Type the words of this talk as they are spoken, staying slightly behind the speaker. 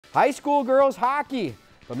High school girls hockey.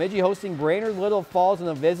 Bemidji hosting Brainerd Little Falls, and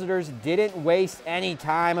the visitors didn't waste any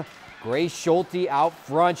time. Grace Schulte out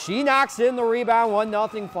front. She knocks in the rebound,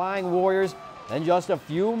 1-0 Flying Warriors. Then just a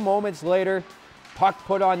few moments later, puck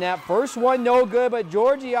put on that first one, no good, but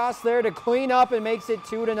Georgios there to clean up and makes it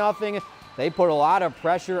 2-0. They put a lot of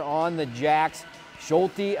pressure on the Jacks.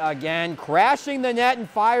 Schulte again crashing the net and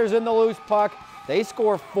fires in the loose puck. They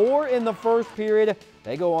score 4 in the first period.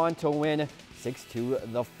 They go on to win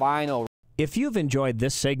 6-2 the final. If you've enjoyed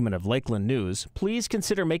this segment of Lakeland News, please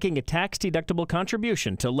consider making a tax-deductible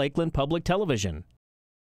contribution to Lakeland Public Television.